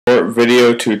short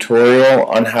video tutorial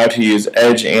on how to use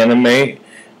Edge Animate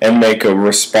and make a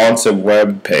responsive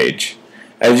web page.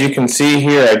 As you can see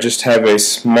here, I just have a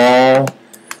small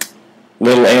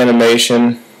little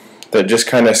animation that just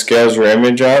kind of scales your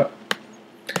image up.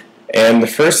 And the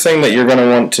first thing that you're going to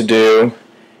want to do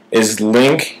is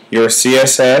link your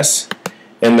CSS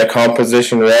in the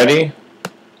composition ready.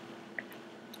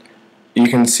 You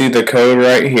can see the code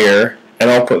right here, and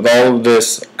I'll put all of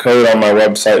this code on my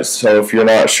website, so if you're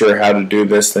not sure how to do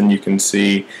this, then you can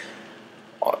see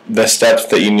the steps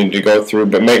that you need to go through.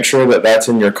 But make sure that that's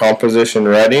in your composition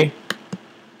ready,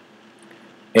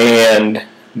 and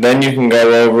then you can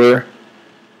go over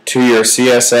to your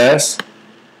CSS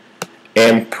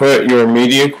and put your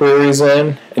media queries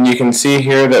in, and you can see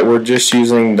here that we're just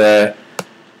using the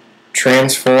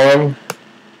transform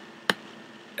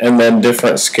and then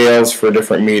different scales for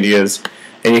different medias,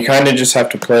 and you kind of just have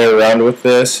to play around with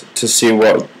this to see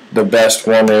what the best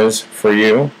one is for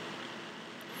you.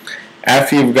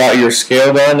 After you've got your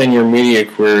scale done and your media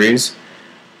queries,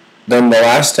 then the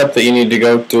last step that you need to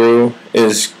go through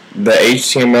is the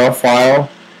HTML file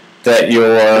that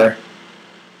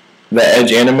the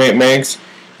Edge Animate makes.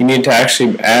 You need to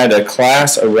actually add a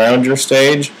class around your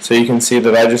stage, so you can see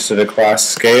that I just did a class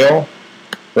scale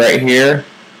right here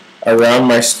around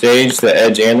my stage that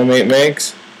Edge Animate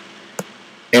makes,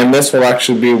 and this will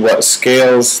actually be what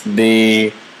scales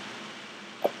the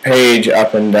page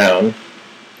up and down.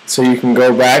 So you can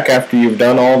go back after you've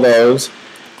done all those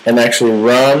and actually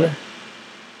run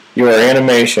your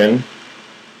animation,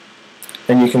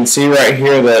 and you can see right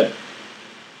here that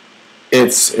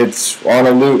it's on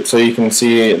a loop, so you can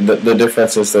see the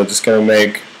differences that it's going to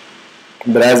make.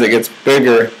 But as it gets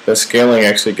bigger, the scaling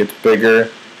actually gets bigger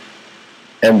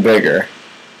and bigger.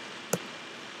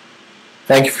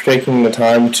 Thank you for taking the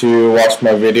time to watch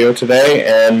my video today,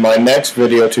 and my next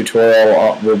video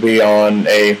tutorial will be on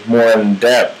a more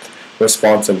in-depth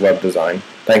responsive web design.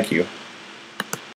 Thank you.